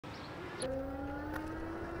You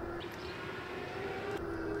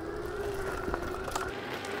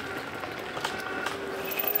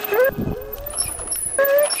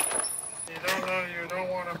don't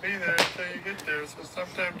want to be there until you get there, so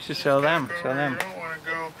sometimes you should show them. You don't want to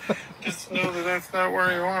go. Just know that that's not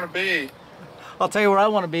where you want to be. I'll tell you where I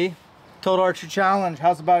want to be. Total Archery Challenge.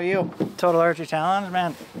 How's about you? Total Archery Challenge,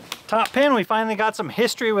 man. Top pin, we finally got some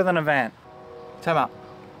history with an event. Time out.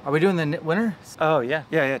 Are we doing the winner? Oh, yeah.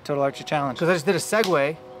 Yeah, Total Archery Challenge. Because I just did a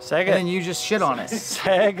segue. Seg it. And then you just shit on it.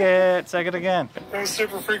 Seg it. Seg it again. It was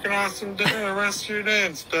super freaking awesome doing the rest of your day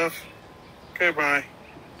and stuff. Okay, bye.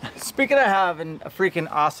 Speaking of having a freaking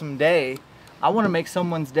awesome day, I want to make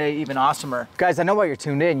someone's day even awesomer. Guys, I know why you're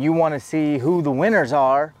tuned in. You want to see who the winners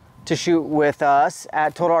are to shoot with us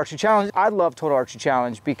at Total Archery Challenge. I love Total Archery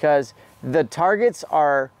Challenge because the targets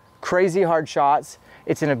are crazy hard shots.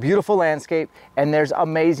 It's in a beautiful landscape and there's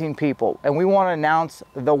amazing people. And we want to announce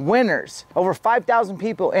the winners. Over 5,000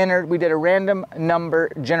 people entered. We did a random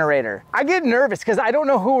number generator. I get nervous because I don't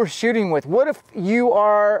know who we're shooting with. What if you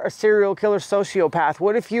are a serial killer sociopath?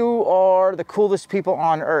 What if you are the coolest people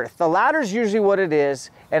on earth? The latter's usually what it is,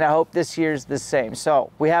 and I hope this year's the same.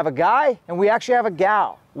 So we have a guy and we actually have a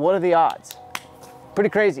gal. What are the odds? Pretty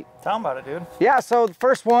crazy. Tell them about it, dude. Yeah, so the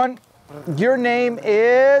first one, your name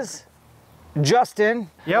is Justin.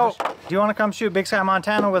 Yo, do you want to come shoot Big Sky,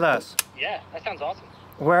 Montana with us? Yeah, that sounds awesome.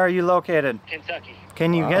 Where are you located? Kentucky.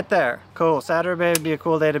 Can you get there? Cool. Saturday would be a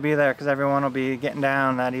cool day to be there because everyone will be getting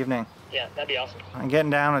down that evening. Yeah, that'd be awesome. And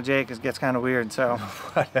getting down with Jake gets kind of weird, so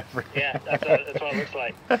whatever. Yeah, that's what it looks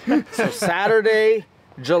like. So Saturday,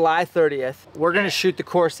 July 30th, we're gonna shoot the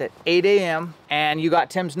course at 8 a.m. and you got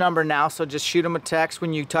Tim's number now, so just shoot him a text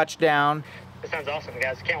when you touch down. That sounds awesome,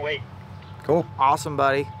 guys. Can't wait. Cool. Awesome,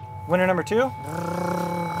 buddy. Winner number 2?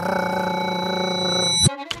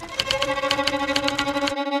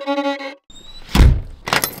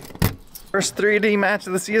 First 3D match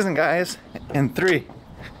of the season, guys. In 3,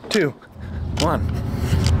 2, 1.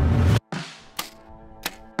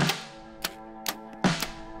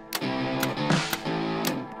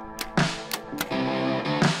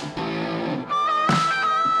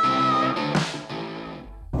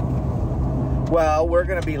 Well, we're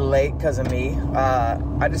gonna be late because of me.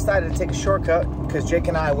 I decided to take a shortcut because Jake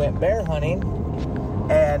and I went bear hunting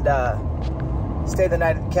and stayed the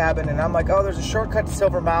night at the cabin. And I'm like, oh, there's a shortcut to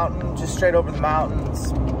Silver Mountain, just straight over the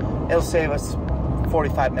mountains. It'll save us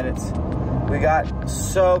 45 minutes. We got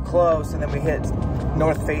so close and then we hit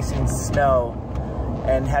north-facing snow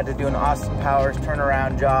and had to do an Austin Powers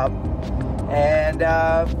turnaround job. And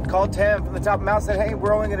called Tim from the top of the mountain, said, hey,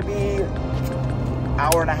 we're only gonna be an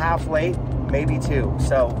hour and a half late. Maybe 2.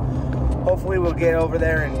 So hopefully we'll get over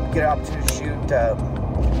there and get an opportunity to shoot.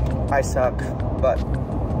 I suck, but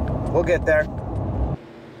we'll get there.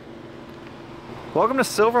 Welcome to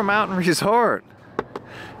Silver Mountain Resort.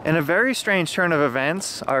 In a very strange turn of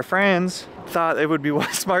events, our friends thought it would be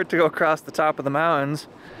smart to go across the top of the mountains.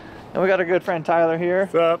 And we got our good friend Tyler here.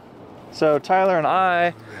 What's up? So Tyler and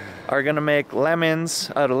I are gonna make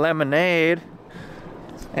lemons out of lemonade.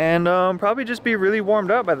 And probably just be really warmed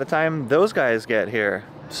up by the time those guys get here.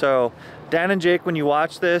 So Dan and Jake, when you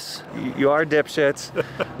watch this, you are dipshits.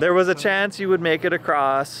 There was a chance you would make it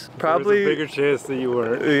across. Probably There's a bigger chance that you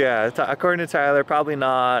weren't. Yeah, according to Tyler, probably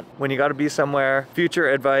not. When you got to be somewhere, future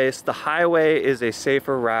advice, the highway is a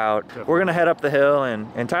safer route. Definitely. We're gonna head up the hill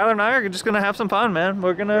and Tyler and I are just gonna have some fun, man.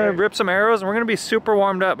 We're gonna rip some arrows and we're gonna be super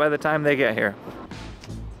warmed up by the time they get here.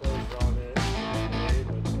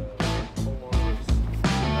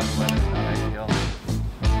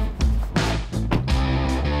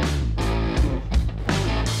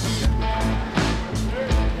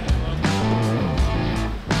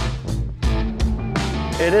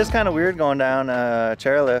 It is kind of weird going down a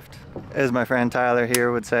chairlift, as my friend Tyler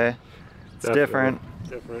here would say. It's different.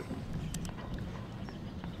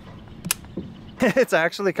 It's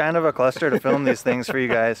actually kind of a cluster to film these things for you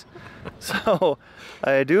guys. So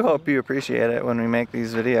I do hope you appreciate it when we make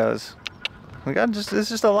these videos. It's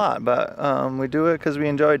just a lot, but we do it because we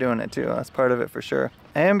enjoy doing it too. That's part of it for sure.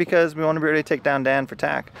 And because we want to be ready to take down Dan for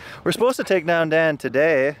tack. We're supposed to take down Dan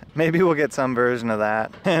today. Maybe we'll get some version of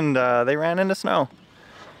that. And they ran into snow.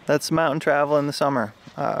 That's mountain travel in the summer.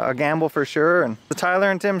 A gamble for sure. And the Tyler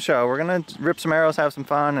and Tim show. We're gonna rip some arrows, have some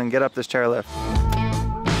fun, and get up this chairlift.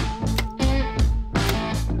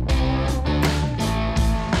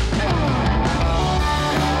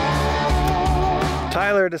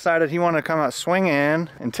 Tyler decided he wanted to come out swinging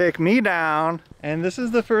and take me down. And this is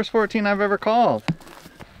the first 14 I've ever called.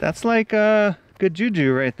 That's like good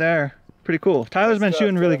juju right there. Pretty cool. Tyler's been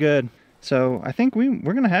shooting really good. So I think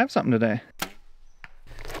we're gonna have something today.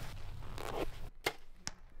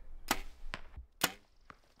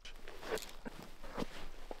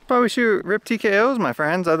 why we shoot rip TKOs, my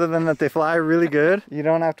friends, other than that they fly really good. You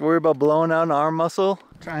don't have to worry about blowing out an arm muscle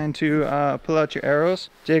trying to pull out your arrows.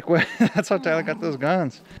 Jake Webb, that's how Tyler got those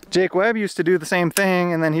guns. Jake Webb used to do the same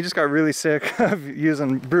thing, and then he just got really sick of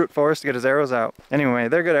using brute force to get his arrows out. Anyway,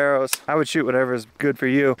 they're good arrows. I would shoot whatever is good for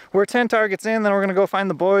you. We're 10 targets in, then we're gonna go find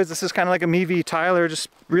the boys. This is kind of like a me v Tyler, just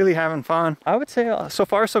really having fun. I would say so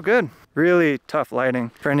far so good. Really tough lighting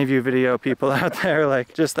for any of you video people out there,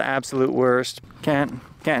 like just the absolute worst. Can't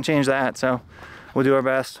change that, so we'll do our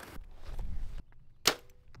best.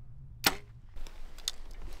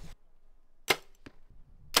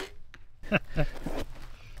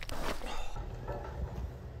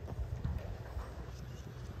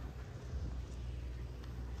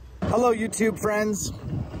 Hello YouTube friends.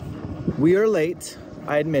 We are late.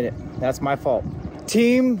 I admit it. That's my fault.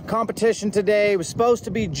 Team competition today was supposed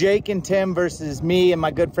to be Jake and Tim versus me and my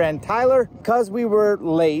good friend Tyler. Because we were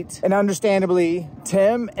late, and understandably,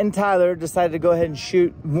 Tim and Tyler decided to go ahead and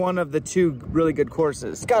shoot one of the two really good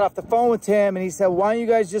courses. Got off the phone with Tim and he said, why don't you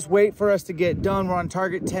guys just wait for us to get done? We're on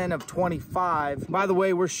target 10 of 25. By the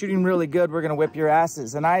way, we're shooting really good. We're gonna whip your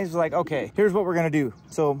asses. And I was like, okay, here's what we're gonna do.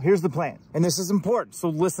 So here's the plan. And this is important, so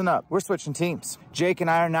listen up. We're switching teams. Jake and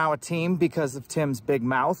I are now a team because of Tim's big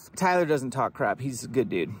mouth. Tyler doesn't talk crap. He's a good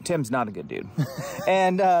dude. Tim's not a good dude.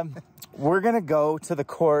 And we're gonna go to the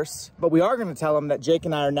course, but we are gonna tell them that Jake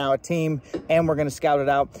and I are now a team, and we're gonna scout it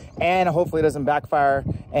out, and hopefully it doesn't backfire,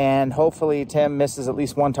 and hopefully Tim misses at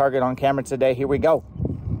least one target on camera today. Here we go.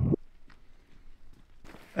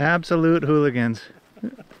 Absolute hooligans.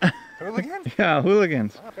 Hooligans? Yeah,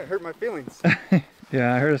 hooligans. Oh, that hurt my feelings.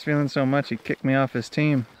 Yeah, I hurt his feelings so much he kicked me off his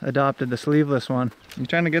team. Adopted the sleeveless one. You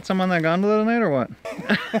trying to get some on that gondola tonight or what?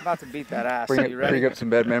 I'm about to beat that ass. Bring up some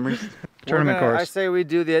bad memories. Tournament course. I say we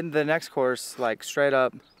do the next course like straight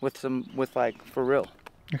up with like for real.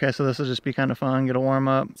 Okay, so this will just be kind of fun, get a warm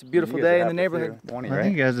up. It's a beautiful day in the neighborhood. I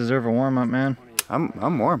think you guys deserve a warm up, man.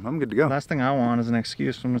 I'm warm. I'm good to go. Last thing I want is an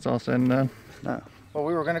excuse when it's all said and done. No. Well,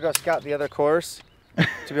 we were gonna go scout the other course.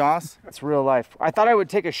 To be honest, it's real life. I thought I would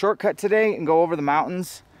take a shortcut today and go over the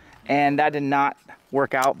mountains, and that did not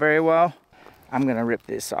work out very well. I'm gonna rip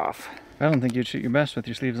this off. I don't think you'd shoot your best with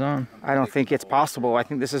your sleeves on. I don't think it's possible. I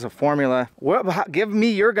think this is a formula. Give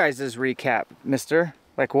me your guys' recap, mister.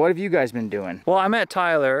 Like, what have you guys been doing? Well, I met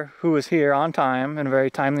Tyler, who was here on time in a very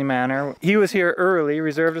timely manner. He was here early,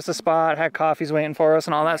 reserved us a spot, had coffees waiting for us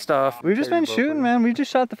and all that stuff. We've just been shooting, man. We just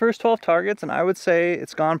shot the first 12 targets, and I would say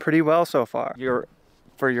it's gone pretty well so far.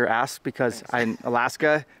 For your ass, because in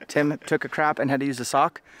Alaska, Tim took a crap and had to use a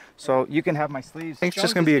sock. So you can have my sleeves. I think it's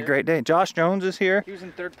just gonna be a great day. Josh Jones is here. He was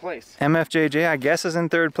in 3rd place. MFJJ, I guess, is in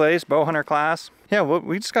 3rd place. Bow hunter class. Yeah,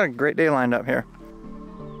 we just got a great day lined up here.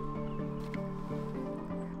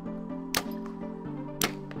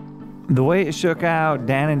 The way it shook out,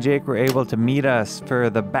 Dan and Jake were able to meet us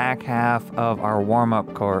for the back half of our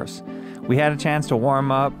warm-up course. We had a chance to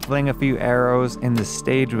warm up, fling a few arrows, and the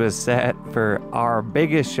stage was set for our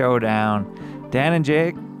biggest showdown. Dan and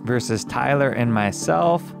Jake versus Tyler and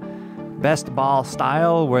myself. Best ball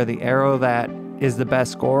style, where the arrow that is the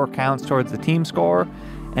best score counts towards the team score.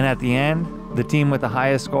 And at the end, the team with the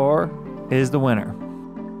highest score is the winner.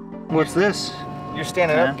 What's this? You're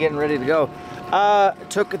standing up, getting ready to go.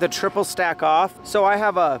 Took the triple stack off. So I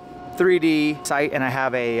have a 3D sight and I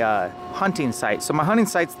have a hunting sight. So my hunting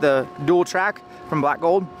sight's the dual track from Black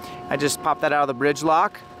Gold. I just popped that out of the bridge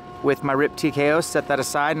lock with my Rip TKO, set that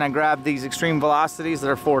aside, and I grabbed these extreme velocities that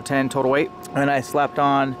are 410 total weight. And I slapped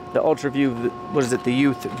on the Ultra View, what is it, the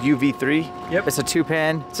UV3? Yep. It's a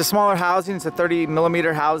 2-pin. It's a smaller housing, it's a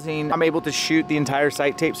 30mm housing. I'm able to shoot the entire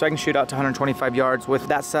sight tape, so I can shoot out to 125 yards with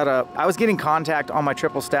that setup. I was getting contact on my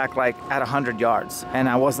triple stack like at 100 yards, and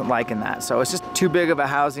I wasn't liking that. So it's just too big of a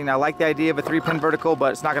housing. I like the idea of a 3-pin vertical,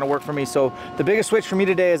 but it's not gonna work for me. So the biggest switch for me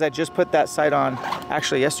today is I just put that sight on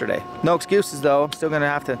actually yesterday. No excuses though, I'm still gonna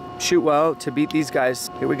have to shoot well to beat these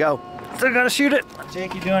guys. Here we go. Still gotta shoot it.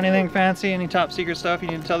 Jake, you do anything fancy? Any top secret stuff you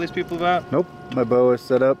need to tell these people about? Nope, my bow is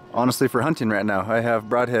set up honestly for hunting right now. I have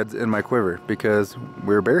broadheads in my quiver because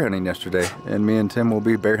we were bear hunting yesterday, and me and Tim will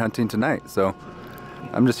be bear hunting tonight. So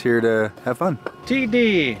I'm just here to have fun.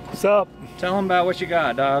 TD, What's up? tell them about what you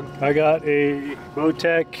got, dog. I got a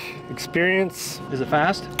Bowtech Experience. Is it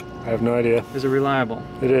fast? I have no idea. Is it reliable?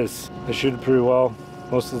 It is. I shoot it pretty well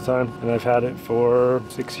most of the time, and I've had it for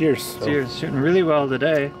 6 years. So you're shooting really well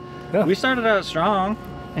today. Yeah. We started out strong,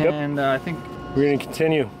 and I think we're gonna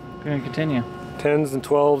continue. We're gonna continue. 10s and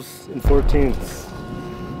 12s and 14s.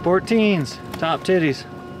 14s, top titties.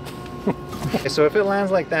 Okay, so if it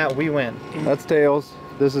lands like that, we win. That's tails.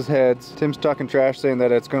 This is heads. Tim's talking trash saying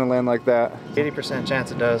that it's gonna land like that. 80%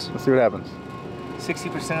 chance it does. Let's see what happens.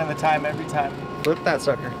 60% of the time, every time. Flip that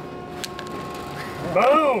sucker.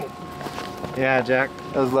 Boom! Yeah, Jack.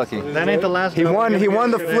 That was lucky. That ain't the last He dub won. we're He gonna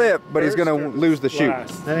won the catch today. flip, but he's gonna lose the shoot.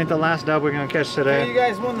 Last. That ain't the last dub we're gonna catch Okay, today. you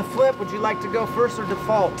guys won the flip. Would you like to go first or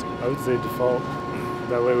default? I would say default.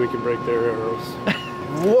 That way we can break their arrows.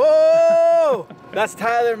 Whoa! That's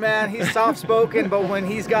Tyler, man. He's soft-spoken, but when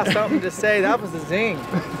he's got something to say, that was a zing.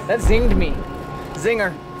 That zinged me.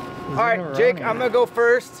 Zinger. All right, Jake, I'm gonna go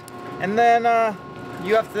first, and then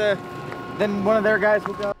you have to. Then one of their guys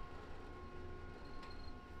will go.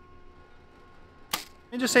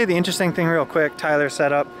 Let me just say the interesting thing real quick. Tyler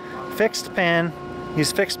set up fixed pin.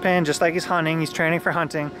 He's fixed pin just like he's hunting. He's training for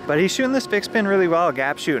hunting, but he's shooting this fixed pin really well.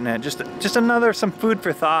 Gap shooting it. Just another some food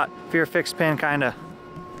for thought for your fixed pin kind of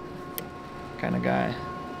guy.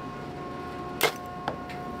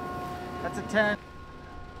 That's a 10.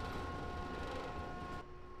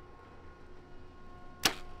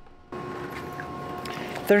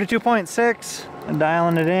 .6. I'm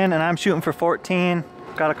dialing it in, and I'm shooting for 14.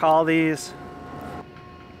 Gotta call these.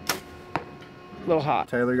 A little hot.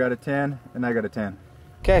 Tyler got a 10, and I got a 10.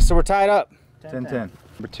 Okay, so we're tied up. 10, 10.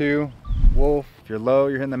 Number 2, wolf. If you're low,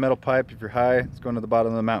 you're hitting the middle pipe. If you're high, it's going to the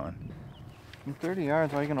bottom of the mountain. In 30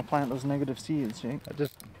 yards, why are you gonna plant those negative seeds, Jake? I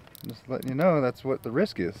just letting you know that's what the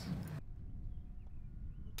risk is.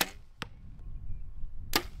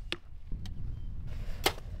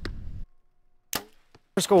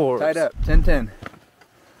 Scores. Tied up, 10, 10.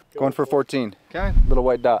 Going for 14. Okay. Little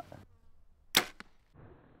white dot.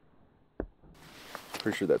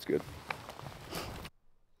 Pretty sure that's good.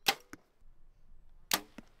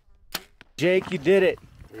 Jake, you did it.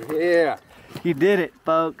 Yeah. You did it,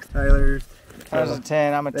 folks. Tyler's. That was a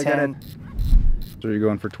 10. I'm a 10. So you're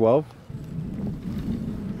going for 12?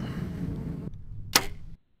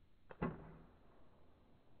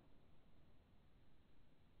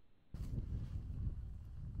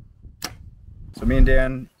 So me and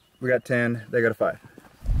Dan, we got 10, they got a 5.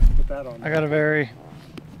 Put that on. I got a very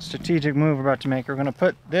strategic move we're about to make. We're gonna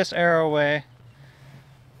put this arrow away,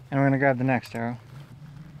 and we're gonna grab the next arrow.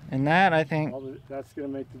 And that, I think, That's gonna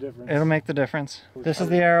make the difference. it'll make the difference. This is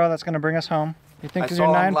the arrow that's gonna bring us home. You think because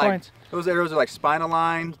you're 9 points? Those arrows are like spine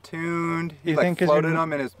aligned, tuned. He You like think 'cause floated you're-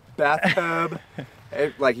 them in his bathtub.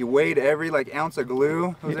 Like he weighed every like ounce of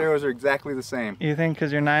glue. Those arrows are exactly the same. You think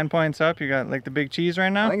because you're 9 points up, you got like the big cheese right I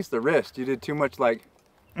now? think it's the wrist. You did too much like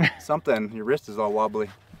something. Your wrist is all wobbly.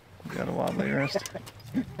 You got a wobbly wrist.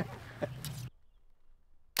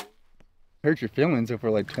 Hurt your feelings if we're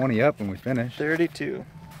like 20 up when we finish. 32.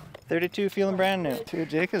 32 feeling brand new. Dude,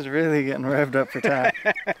 Jake is really getting revved up for time.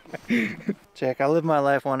 Jake, I live my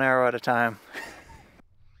life 1 arrow at a time.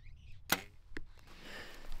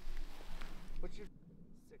 What's your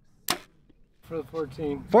 6? For the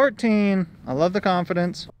 14. 14. I love the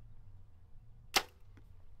confidence.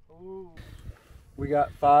 Ooh. We got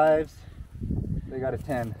 5s. They got a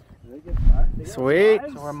 10. Did they get 5? They got Sweet.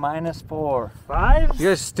 5s? So we're -4. 5s? You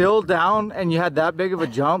guys still down and you had that big of a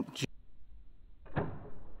jump?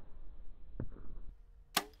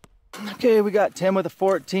 Okay, we got Tim with a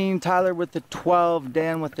 14, Tyler with the 12,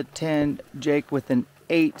 Dan with the 10, Jake with an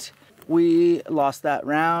 8. We lost that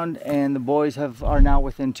round and the boys are now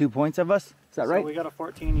within 2 points of us. Is that right? So we got a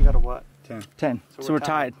 14, you got a what? 10. 10. So we're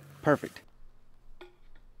tied. Perfect.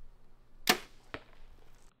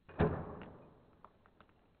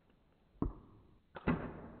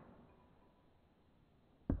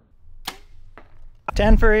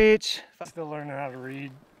 $10 for each. Still learning how to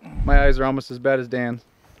read. My eyes are almost as bad as Dan's.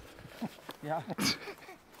 Yeah.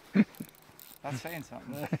 That's saying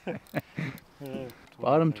something.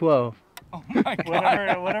 Bottom 12. Oh my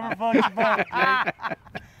God. Whatever floats your boat, Jake.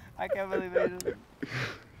 I can't believe it.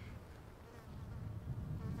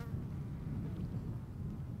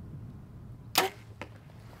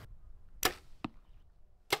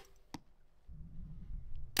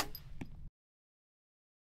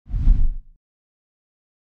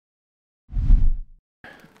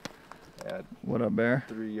 What up, Bear?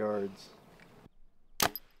 3 yards.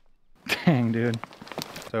 Dang, dude.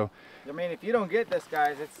 So I mean, if you don't get this,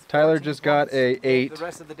 guys, it's Tyler 14 just got points. a 8. The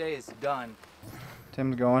rest of the day is done.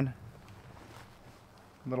 Tim's going.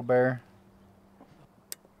 Little bear.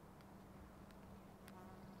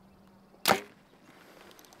 That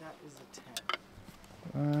is a 10.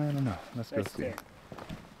 I don't know. Let's go That's see. 10.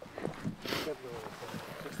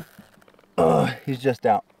 Oh, he's just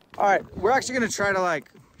out. All right, we're actually gonna try to like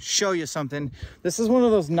show you something. This is one of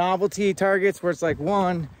those novelty targets where it's like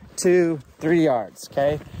 1, 2, 3 yards,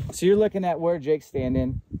 okay? So you're looking at where Jake's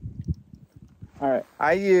standing. All right,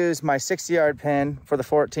 I used my 60-yard pin for the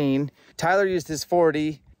 14. Tyler used his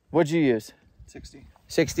 40. What'd you use? 60.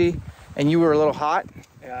 60? And you were a little hot?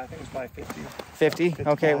 Yeah, I think it's probably 50. 50? 55.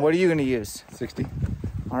 Okay, what are you gonna use? 60.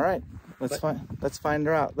 All right, let's find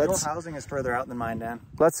her out. Your housing is further out than mine, Dan.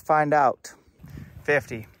 Let's find out.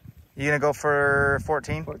 50. You gonna go for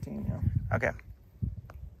 14? 14, yeah. Okay.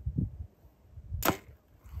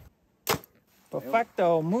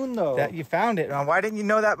 Perfecto mundo. That you found it. Why didn't you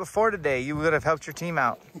know that before today? You would have helped your team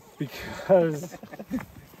out. Because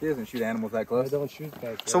He doesn't shoot animals that I close. don't shoot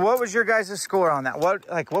that. So what was your guys' score on that?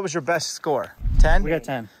 What was your best score? 10? We got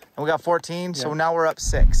 10. And we got 14, so Yeah. now we're up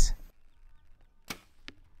 6.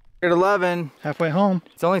 We're at 11. Halfway home.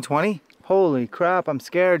 It's only 20? Holy crap, I'm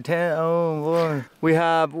scared. 10, oh Lord. We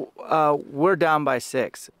have, we're down by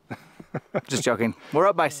 6. Just joking. We're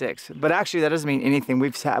up by 6, but actually that doesn't mean anything.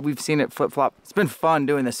 We've seen it flip-flop. It's been fun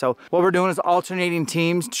doing this. So what we're doing is alternating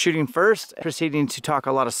teams, shooting first, proceeding to talk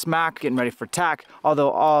a lot of smack, getting ready for tack.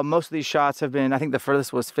 Although most of these shots have been, I think the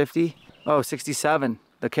furthest was 50. Oh, 67.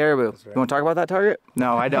 The caribou. Right. You want to talk about that target?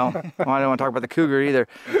 No, I don't. I don't want to talk about the cougar either.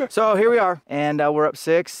 So here we are, and we're up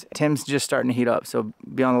 6. Tim's just starting to heat up, so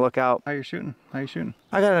be on the lookout. How you shooting? How you shooting?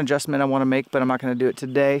 I got an adjustment I want to make, but I'm not going to do it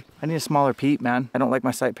today. I need a smaller peep, man. I don't like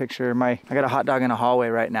my sight picture. I got a hot dog in a hallway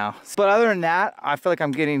right now. But other than that, I feel like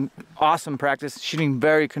I'm getting awesome practice, shooting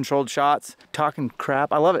very controlled shots, talking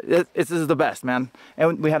crap. I love it. This is the best, man.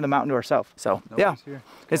 And we have the mountain to ourselves. So yeah,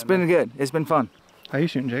 it's been good. It's been fun. How you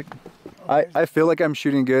shooting, Jake? I feel like I'm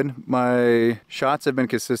shooting good. My shots have been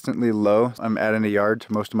consistently low. I'm adding a yard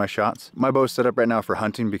to most of my shots. My bow's set up right now for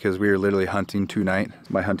hunting because we are literally hunting tonight.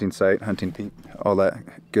 My hunting sight, hunting peep, all that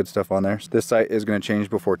good stuff on there. So this sight is going to change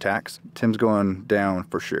before tax. Tim's going down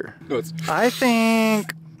for sure. I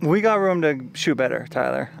think we got room to shoot better,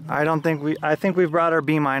 Tyler. I think we've brought our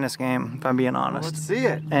B- game, if I'm being honest. Let's see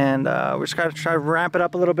it. And we're just gotta try to ramp it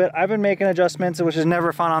up a little bit. I've been making adjustments, which is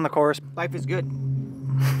never fun on the course. Life is good.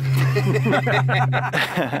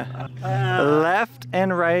 Left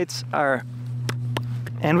and rights are,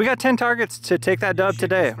 and we got 10 targets to take that dub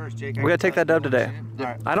today. We gotta take that dub today.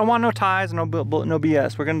 I don't want no ties, no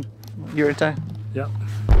BS. We're gonna, you ready, Ty? Yep.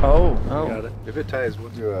 Oh. Got it. If it ties, we'll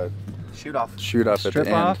do a Shoot off. shoot off at the Strip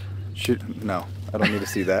end. off? Shoot, no, I don't need to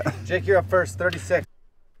see that. Jake, you're up first, 36.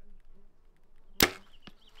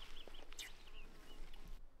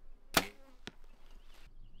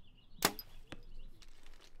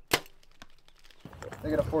 I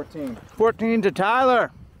got a 14. 14 to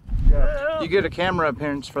Tyler. You get a camera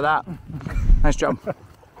appearance for that. Nice job.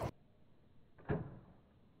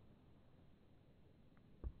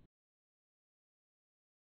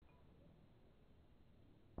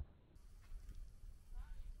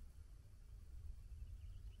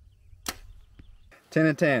 Ten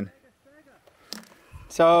and 10.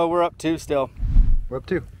 So we're up 2 still. We're up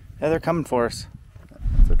 2. Yeah, they're coming for us.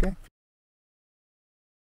 It's okay.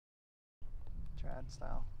 Trad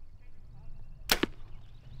style.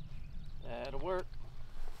 That'll work.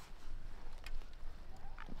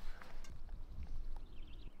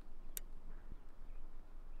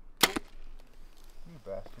 You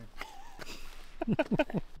bastard.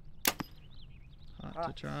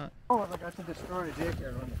 Hot to trot. Oh, like I can destroy a Jake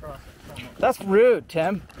here running across it. That's rude,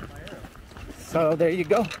 Tim. So there you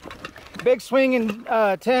go. Big swinging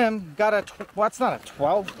Tim got a, what's not a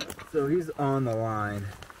 12? So he's on the line.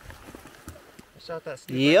 I shot that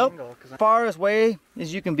steep Yep. angle, 'cause As far away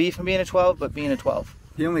as you can be from being a 12, but being a 12.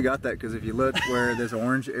 He only got that because if you look where this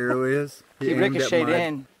orange arrow is, He aimed at ricocheted my-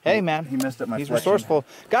 in. Hey, man. He messed up my He's fletching. resourceful.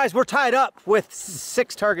 Guys, we're tied up with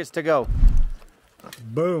 6 targets to go.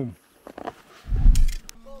 Boom.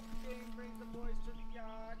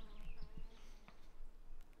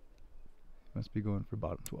 Must be going for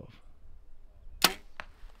bottom 12.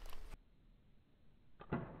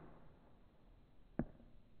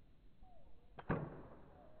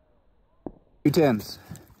 Two 10s.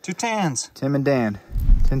 2 tans. Tim and Dan.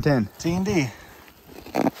 10-10. T&D.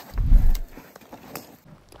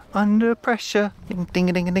 Under pressure. Ding, ding,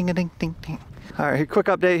 ding, ding, ding, ding, ding. All right, quick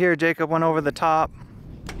update here. Jacob went over the top.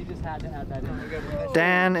 You just had to add that in.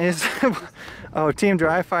 Dan is, oh, Team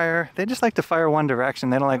Dry Fire. They just like to fire one direction.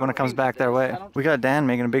 They don't like when it comes back their way. We got Dan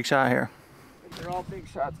making a big shot here. They're all big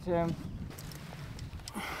shots, Tim.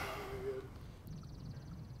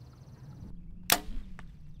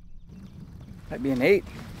 Might be an 8.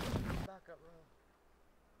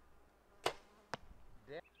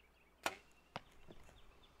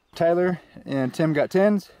 Tyler and Tim got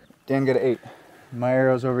 10s. Dan got an 8. My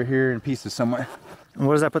arrow's over here in pieces somewhere. And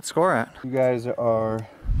what does that put the score at? You guys are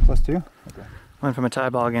 +2? Okay. Went from a tie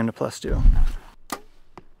ball game to +2.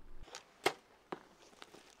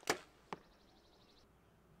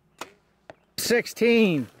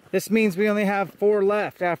 $16. This means we only have 4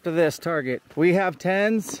 left after this target. We have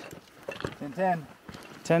 10s. 10-10.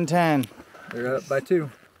 10-10. They're up by 2.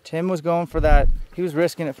 Tim was going for that. He was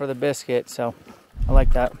risking it for the biscuit, so I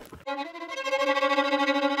like that.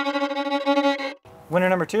 Winner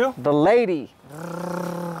number 2? The lady.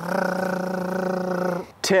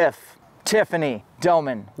 Tiffany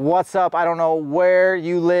Doman. What's up? I don't know where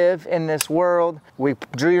you live in this world. We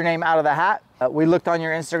drew your name out of the hat. We looked on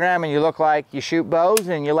your Instagram and you look like you shoot bows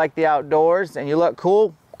and you like the outdoors and you look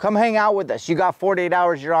cool. Come hang out with us. You got 48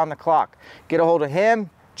 hours, you're on the clock. Get a hold of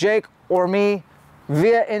him, Jake, or me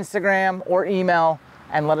via Instagram or email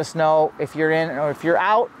and let us know if you're in or if you're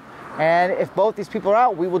out. And if both these people are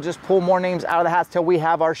out, we will just pull more names out of the hats till we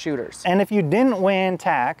have our shooters. And if you didn't win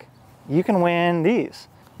TAC, you can win these.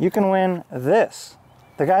 You can win this.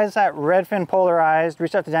 The guys at Redfin Polarized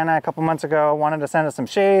reached out to Dan and I a couple months ago, wanted to send us some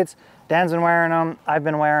shades. Dan's been wearing them, I've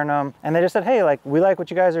been wearing them. And they just said, hey, like, we like what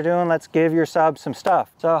you guys are doing. Let's give your subs some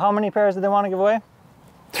stuff. So how many pairs did they want to give away?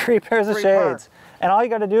 3 pairs of shades. And all you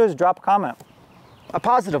got to do is drop a comment. A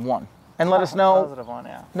positive one. And let us know. Positive one,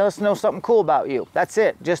 yeah. Let us know something cool about you. That's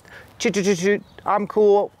it. Just shoot. I'm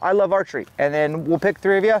cool. I love archery. And then we'll pick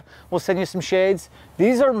 3 of you. We'll send you some shades.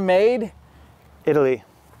 These are made Italy.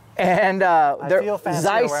 And I feel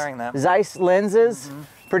fancy wearing them. Zeiss lenses.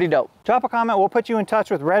 Pretty dope. Drop a comment. We'll put you in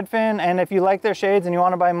touch with Redfin. And if you like their shades and you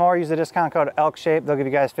want to buy more, use the discount code ElkShape. They'll give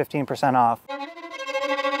you guys 15% off.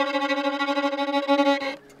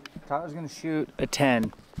 Tyler's going to shoot a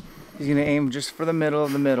 10. He's going to aim just for the middle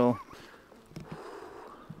of the middle.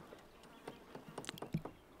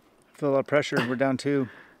 Feel a lot of pressure. We're down 2.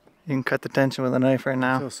 You can cut the tension with a knife right I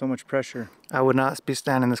now. feel so much pressure. I would not be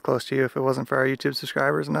standing this close to you if it wasn't for our YouTube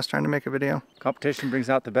subscribers and us trying to make a video. Competition brings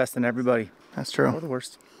out the best in everybody. That's true. Or the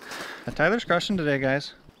worst. Tyler's crushing today,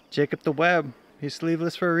 guys. Jacob the Webb. He's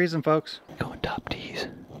sleeveless for a reason, folks. Going top tees.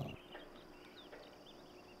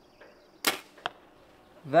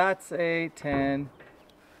 That's a 10.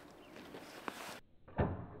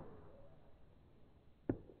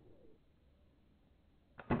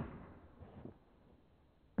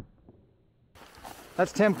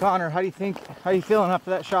 That's Tim Connor. How do you feeling after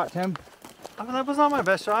that shot, Tim? I mean, that was not my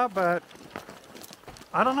best shot, but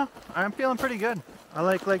I don't know. I'm feeling pretty good. I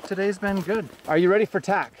like today's been good. Are you ready for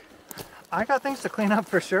TAC? I got things to clean up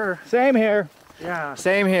for sure. Same here. Yeah.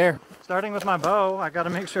 Same here. Starting with my bow, I got to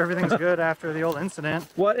make sure everything's good after the old incident.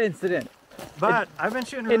 What incident? But I've been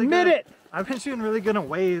shooting really Admit good. it! I've been shooting really good in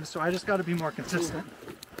waves, so I just got to be more consistent.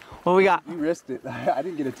 What we got? You risked it. I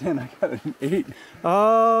didn't get a 10, I got an 8.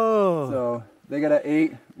 Oh. So they got an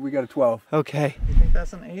 8, we got a 12. Okay. You think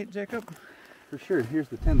that's an 8, Jacob? For sure, here's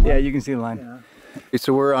the 10 line. Yeah, you can see the line. Yeah.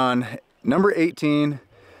 So we're on number 18.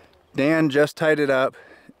 Dan just tied it up.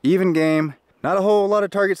 Even game. Not a whole lot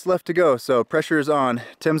of targets left to go, so pressure is on.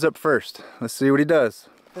 Tim's up first. Let's see what he does.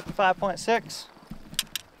 55.6.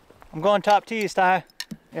 I'm going top tees, Ty.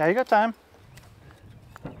 Yeah, you got time.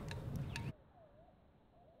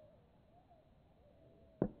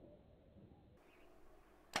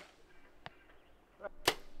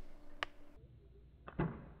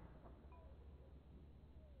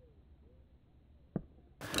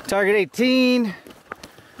 Target 18.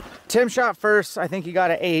 Tim shot first, I think he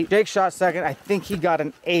got an 8. Jake shot second, I think he got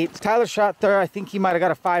an 8. Tyler shot third, I think he might have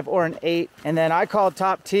got a 5 or an 8. And then I called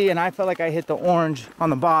top tee and I felt like I hit the orange on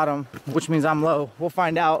the bottom, which means I'm low. We'll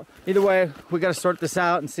find out. Either way, we gotta sort this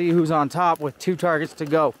out and see who's on top with 2 targets to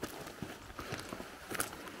go.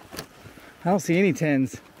 I don't see any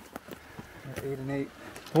 10s. 8 and 8.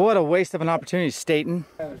 What a waste of an opportunity, Staten.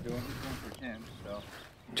 I was doing for 10, so.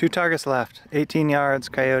 2 targets left. 18 yards,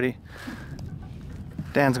 coyote.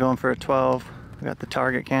 Dan's going for a 12. We got the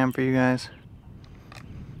target cam for you guys.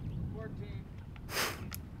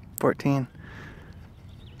 14.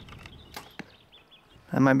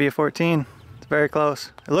 That might be a 14. It's very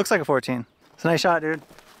close. It looks like a 14. It's a nice shot, dude.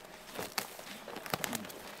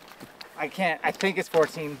 I think it's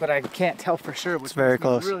 14, but I can't tell for sure. It's very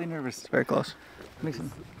close. I'm really nervous. It's very close. Makes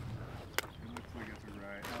sense.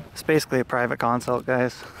 It's basically a private consult,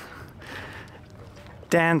 guys.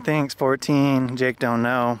 Dan thinks 14, Jake don't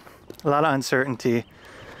know. A lot of uncertainty.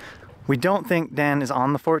 We don't think Dan is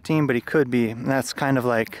on the 14, but he could be. And that's kind of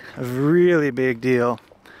like a really big deal.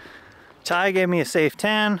 Ty gave me a safe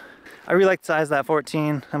 10. I really like the size of that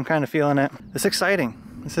 14. I'm kind of feeling it. It's exciting.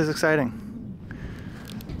 This is exciting.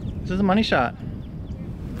 This is a money shot.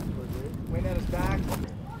 Wind at his back.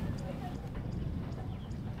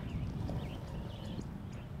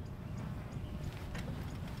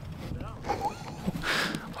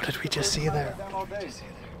 What did we just see there?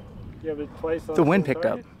 You have it twice on The wind picked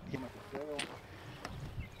up.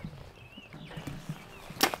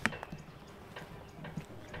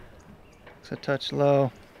 It's a touch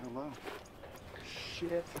low. Hello.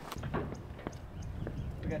 Shit.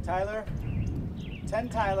 We got Tyler. 10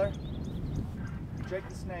 Tyler. Drake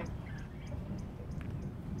the snake.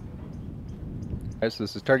 Alright, so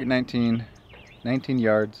this is target 19. 19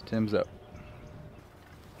 yards. Tim's up.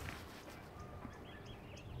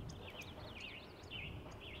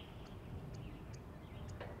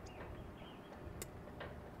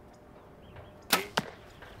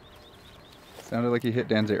 Sounded like he hit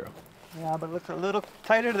Dan's arrow. Yeah, but it looks a little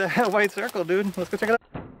tighter to the white circle, dude. Let's go check it out.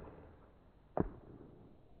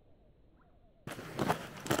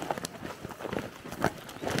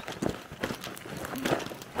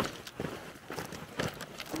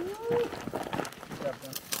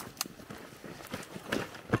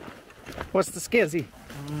 What's the skizzy?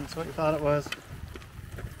 That's what you thought it was.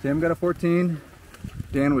 Tim got a 14.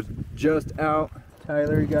 Dan was just out.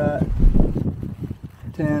 Tyler got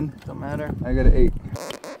 10. Don't matter. I got an 8.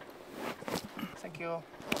 Thank you.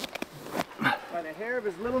 By the hair of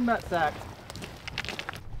his little nutsack.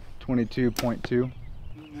 22.2.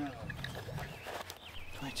 No.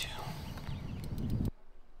 22.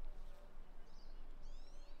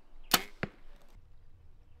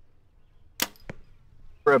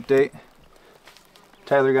 For update,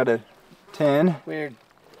 Tyler got a 10. Weird.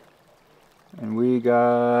 And we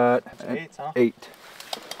got an 8, huh? 8.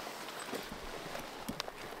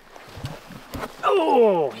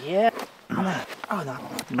 Oh, yeah. Oh, no.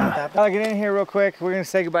 Not that bad. I'll get in here real quick. We're going to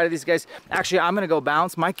say goodbye to these guys. Actually, I'm going to go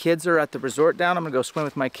bounce. My kids are at the resort down. I'm going to go swim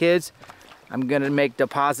with my kids. I'm going to make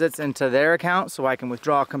deposits into their account so I can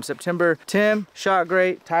withdraw come September. Tim, shot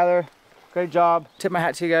great. Tyler, great job. Tip my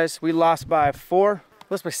hat to you guys. We lost by 4.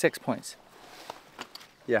 Lost by 6 points.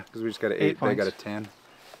 Yeah, because we just got an 8 8. They got a points. 10.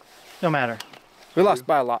 No matter. We lost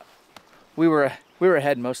by a lot. We were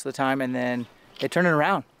ahead most of the time, and then they turned it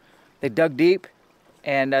around. They dug deep,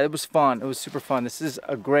 and it was fun. It was super fun. This is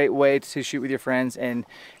a great way to shoot with your friends and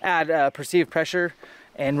add perceived pressure.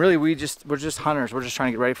 And really, we're just hunters. We're just trying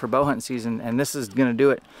to get ready for bow hunting season, and this is gonna do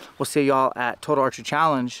it. We'll see y'all at Total Archery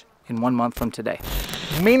Challenge in 1 month from today.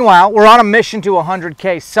 Meanwhile, we're on a mission to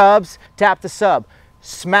 100K subs. Tap the sub,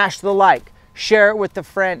 smash the like, share it with a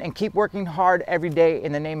friend, and keep working hard every day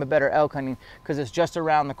in the name of better elk hunting, because it's just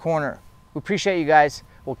around the corner. We appreciate you guys.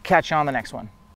 We'll catch you on the next one.